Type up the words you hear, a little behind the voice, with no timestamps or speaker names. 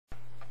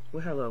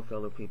Well, hello,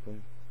 fellow people.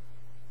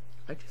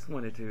 I just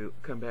wanted to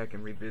come back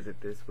and revisit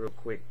this real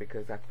quick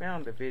because I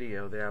found the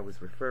video that I was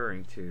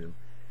referring to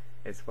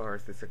as far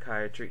as the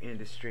psychiatry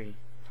industry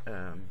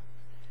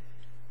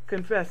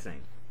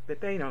confessing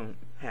that they don't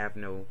have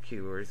no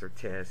cures or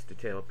tests to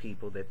tell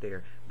people that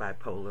they're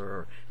bipolar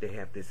or they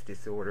have this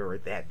disorder or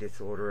that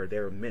disorder or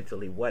they're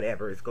mentally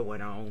whatever is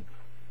going on.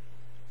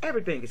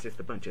 Everything is just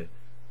a bunch of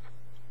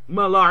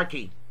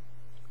malarkey.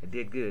 I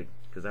did good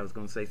because I was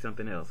going to say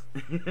something else.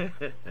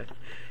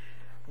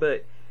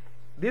 But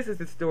this is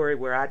the story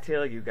where I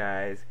tell you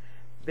guys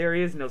there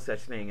is no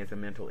such thing as a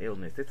mental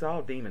illness. It's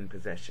all demon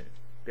possession.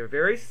 They're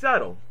very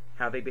subtle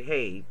how they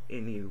behave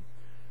in you,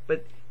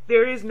 but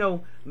there is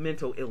no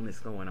mental illness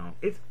going on.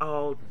 It's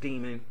all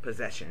demon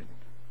possession.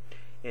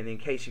 And in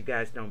case you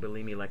guys don't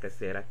believe me, like I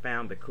said, I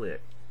found the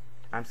clip.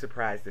 I'm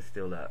surprised it's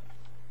still up.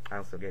 I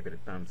also gave it a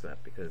thumbs up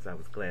because I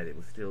was glad it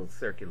was still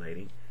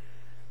circulating.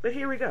 But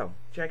here we go.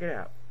 Check it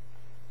out.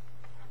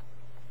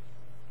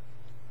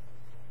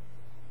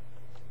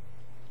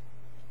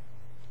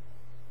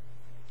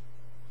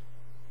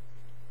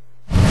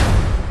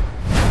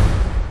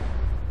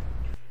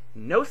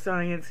 No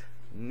science,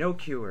 no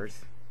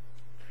cures,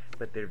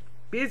 but they're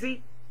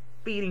busy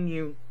feeding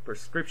you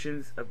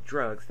prescriptions of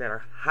drugs that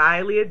are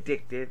highly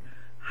addictive,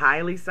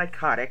 highly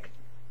psychotic,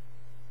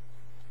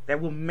 that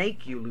will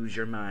make you lose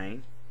your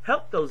mind,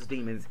 help those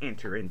demons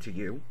enter into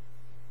you.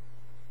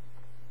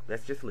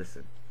 Let's just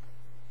listen.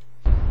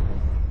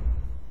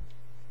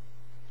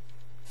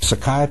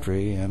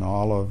 Psychiatry in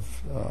all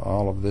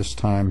of this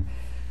time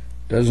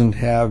doesn't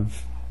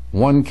have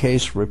one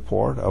case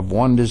report of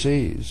one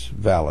disease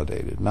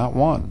validated, not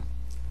one.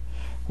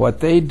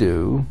 What they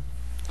do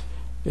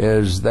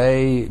is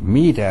they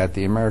meet at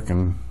the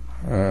American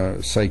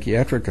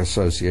Psychiatric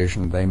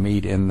Association. They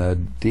meet in the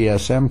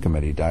DSM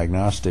committee,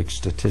 Diagnostic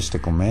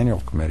Statistical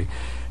Manual Committee,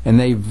 and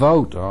they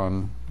vote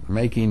on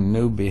making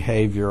new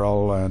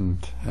behavioral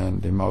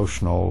and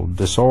emotional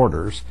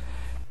disorders.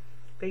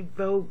 They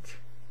vote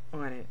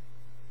on it.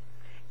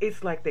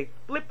 It's like they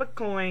flip a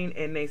coin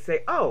and they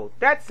say, oh,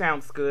 that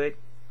sounds good.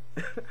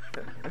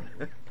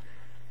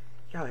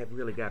 Y'all have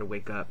really got to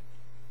wake up.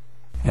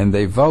 And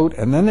they vote,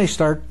 and then they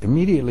start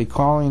immediately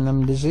calling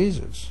them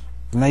diseases.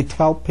 And they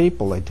tell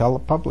people, they tell the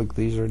public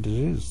these are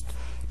diseases.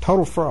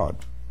 Total fraud.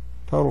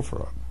 Total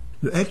fraud.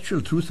 The actual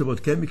truth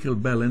about chemical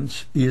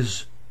balance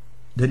is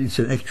that it's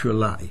an actual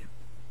lie.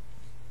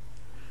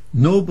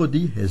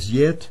 Nobody has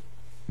yet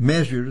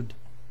measured,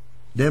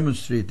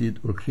 demonstrated,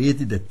 or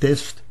created a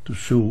test to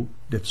show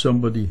that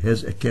somebody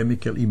has a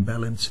chemical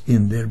imbalance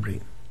in their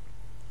brain.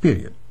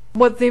 Period.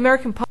 What the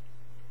American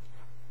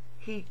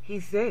he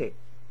said it.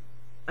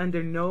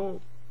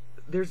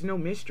 There's no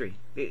mystery.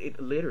 It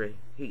literally,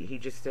 he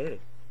just said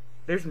it.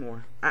 There's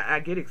more. I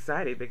get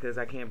excited because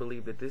I can't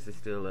believe that this is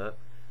still up.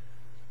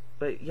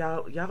 But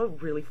y'all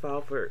really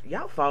fall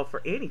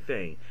for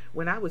anything.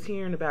 When I was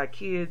hearing about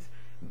kids,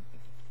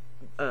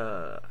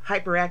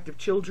 hyperactive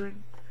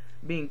children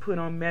being put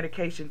on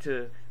medication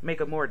to make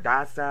them more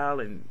docile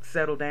and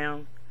settle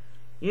down,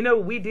 you know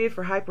what we did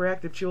for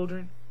hyperactive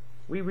children?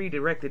 We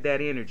redirected that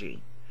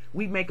energy.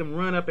 We make them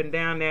run up and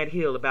down that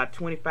hill about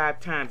 25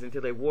 times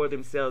until they wore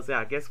themselves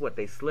out. Guess what?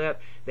 They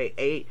slept, they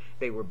ate,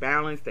 they were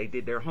balanced, they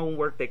did their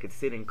homework, they could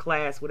sit in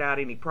class without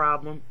any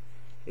problem.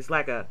 It's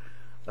like a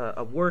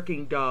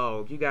working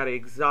dog. You got to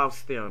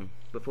exhaust them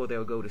before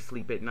they'll go to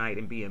sleep at night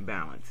and be in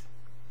balance.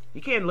 You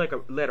can't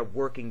let a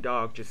working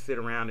dog just sit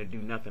around and do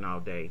nothing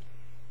all day.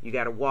 You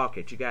got to walk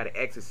it. You got to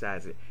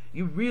exercise it.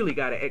 You really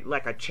got to act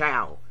like a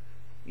chow.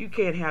 You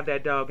can't have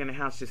that dog in the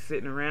house just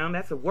sitting around.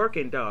 That's a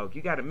working dog.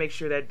 You got to make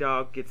sure that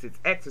dog gets its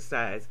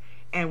exercise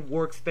and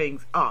works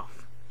things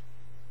off.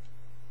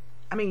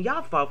 I mean,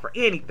 y'all fall for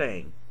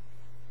anything.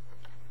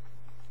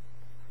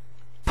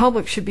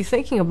 Public should be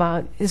thinking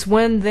about is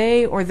when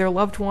they or their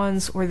loved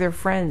ones or their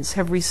friends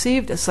have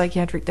received a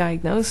psychiatric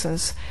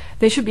diagnosis,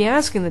 they should be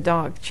asking the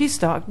dog, geez,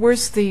 dog,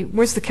 where's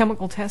the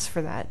chemical test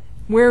for that?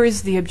 Where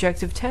is the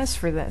objective test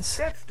for this?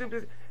 That's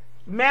stupid.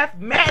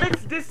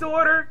 Mathematics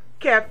disorder?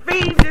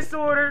 Caffeine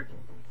disorder?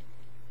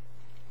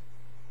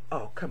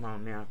 Oh, come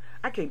on now.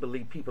 I can't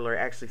believe people are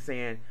actually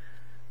saying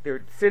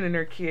they're sending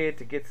their kid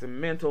to get some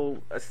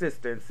mental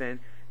assistance and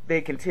they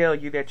can tell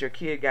you that your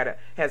kid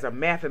has a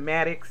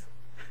mathematics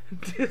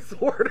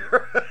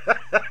disorder.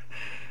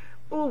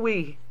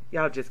 Ooh-wee.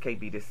 Y'all just can't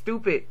be this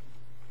stupid.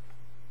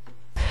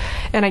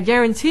 And I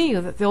guarantee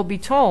you that they'll be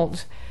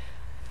told,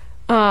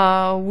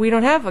 we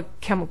don't have a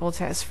chemical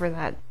test for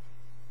that.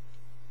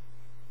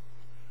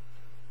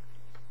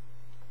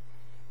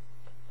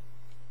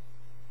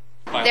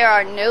 There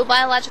are no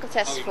biological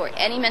tests for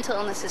any mental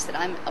illnesses that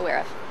I'm aware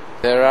of.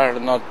 There are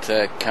not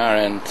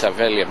current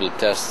available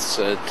tests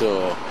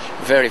to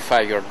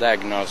verify your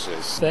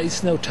diagnosis. There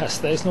is no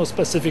test. There is no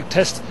specific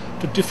test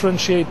to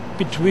differentiate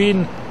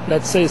between,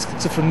 let's say,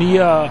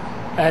 schizophrenia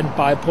and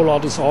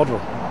bipolar disorder.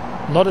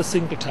 Not a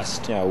single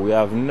test. Yeah, we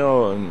have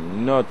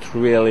not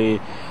really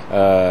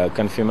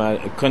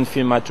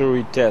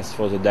confirmatory test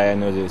for the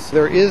diagnosis.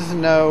 There is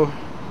no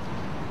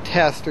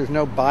test, there's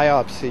no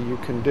biopsy you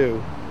can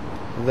do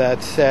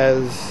that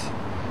says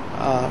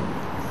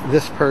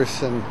this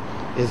person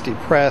is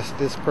depressed,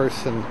 this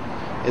person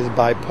is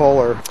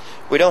bipolar.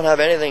 We don't have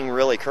anything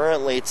really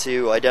currently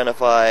to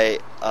identify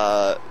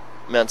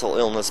mental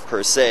illness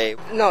per se.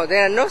 No,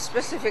 there are no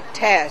specific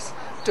tests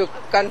to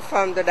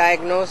confirm the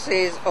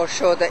diagnosis or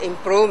show the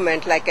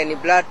improvement, like any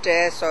blood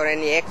tests or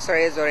any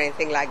x-rays or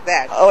anything like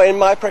that. Oh, in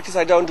my practice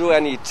I don't do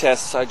any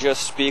tests. I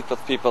just speak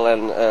with people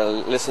and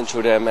listen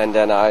to them, and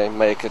then I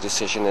make a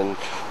decision in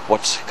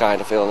what kind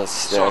of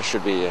illness there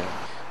should be.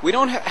 We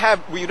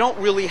don't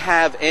really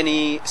have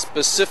any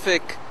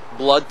specific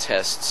blood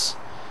tests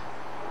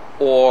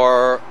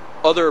or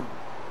other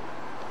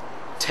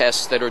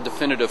tests that are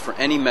definitive for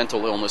any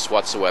mental illness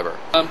whatsoever.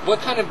 What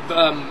kind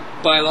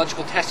of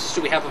biological tests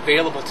do we have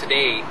available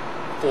today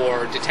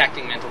for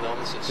detecting mental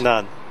illnesses?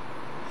 None.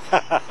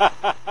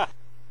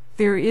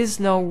 There is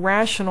no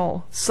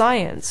rational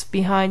science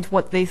behind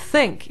what they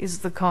think is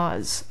the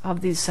cause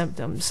of these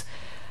symptoms.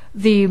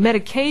 The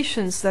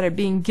medications that are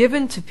being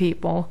given to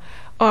people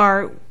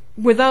are,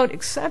 without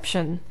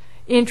exception,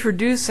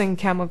 introducing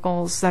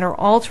chemicals that are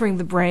altering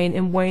the brain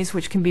in ways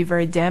which can be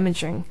very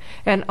damaging.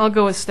 And I'll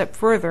go a step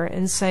further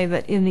and say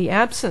that in the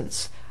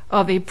absence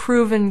of a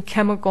proven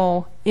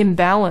chemical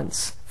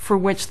imbalance for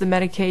which the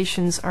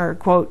medications are,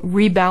 quote,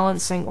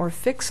 rebalancing or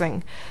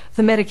fixing,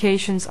 the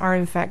medications are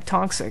in fact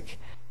toxic.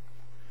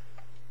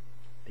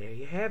 There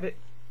you have it.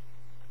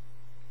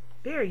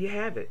 There you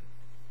have it.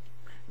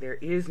 There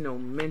is no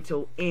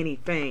mental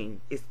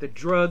anything. It's the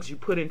drugs you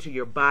put into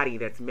your body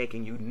that's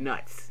making you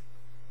nuts.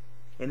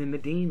 And then the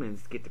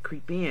demons get to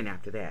creep in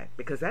after that,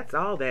 because that's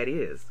all that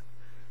is.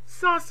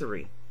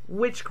 Sorcery,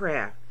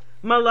 witchcraft,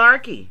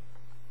 malarkey.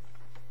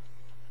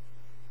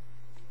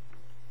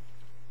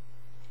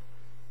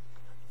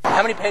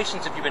 How many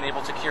patients have you been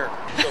able to cure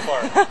so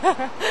far?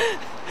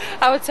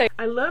 I would say...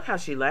 I love how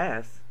she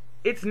laughs.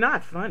 It's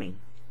not funny.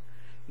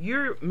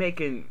 You're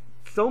making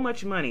so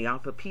much money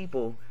off of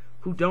people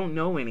who don't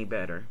know any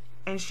better,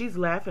 and she's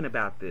laughing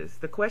about this.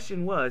 The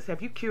question was,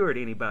 have you cured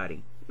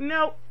anybody?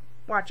 Nope.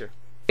 Watch her.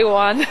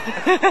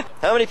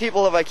 How many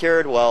people have I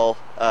cured? Well,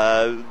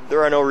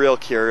 there are no real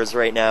cures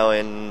right now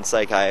in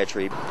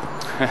psychiatry.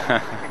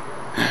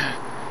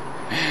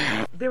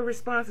 Their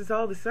response is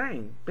all the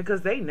same,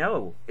 because they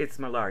know it's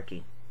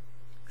malarkey.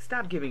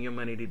 Stop giving your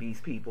money to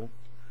these people.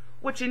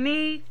 What you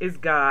need is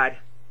God.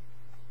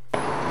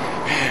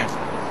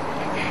 Yeah.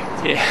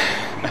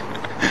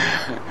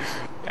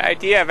 The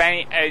idea of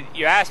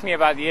you asked me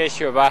about the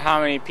issue about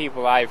how many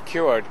people I've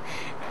cured.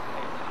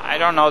 I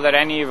don't know that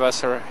any of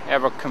us are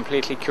ever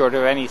completely cured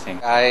of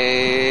anything.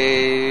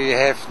 I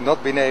have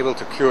not been able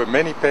to cure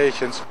many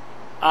patients.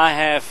 I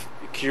have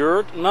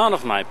cured none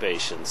of my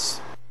patients.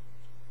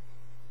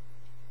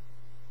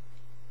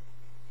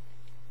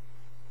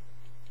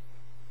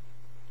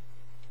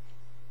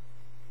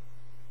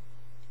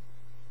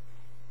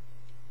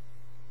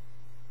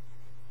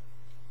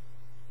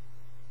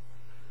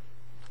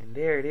 And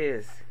there it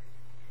is.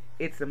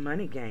 It's a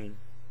money game.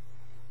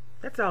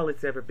 That's all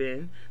it's ever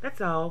been.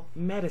 That's all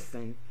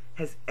medicine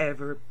has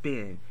ever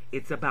been.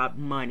 It's about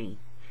money.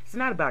 It's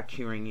not about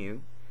curing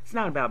you. It's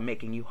not about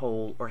making you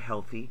whole or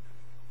healthy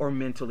or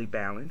mentally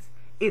balanced.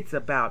 It's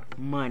about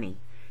money.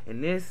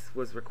 And this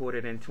was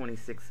recorded in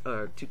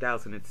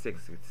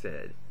 2006, it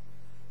said.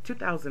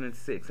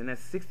 2006, and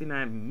that's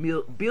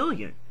 69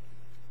 billion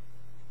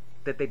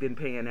that they've been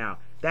paying out.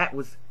 That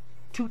was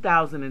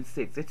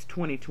 2006. It's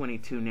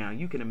 2022 now.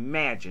 You can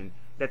imagine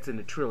that's in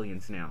the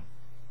trillions now.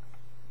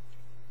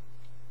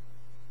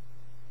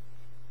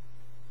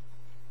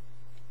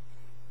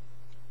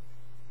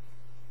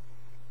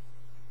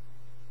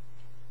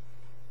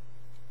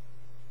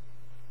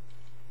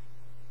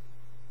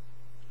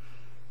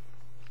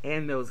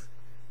 And those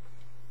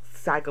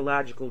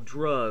psychological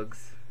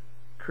drugs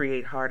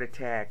create heart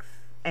attacks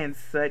and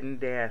sudden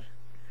death,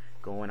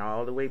 going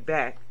all the way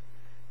back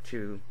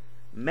to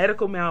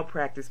medical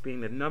malpractice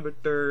being the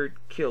 #3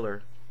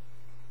 killer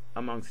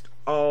amongst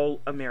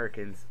all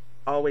Americans.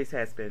 Always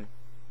has been.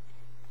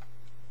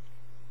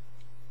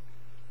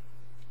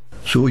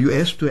 So you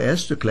have to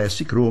ask the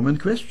classic Roman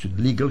question,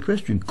 legal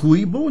question,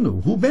 cui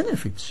bono, who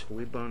benefits?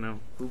 Cui bono,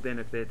 who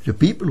benefits? The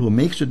people who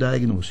make the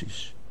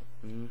diagnosis.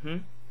 Mm-hmm.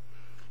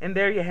 And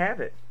there you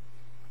have it.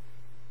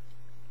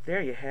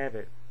 There you have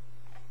it.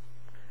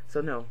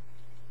 So no,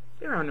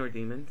 there are no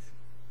demons.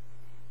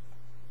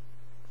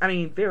 I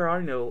mean, there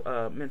are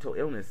no mental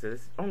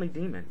illnesses, only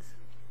demons.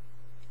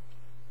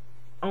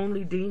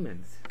 Only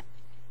demons.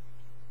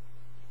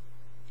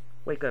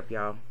 Wake up,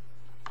 y'all.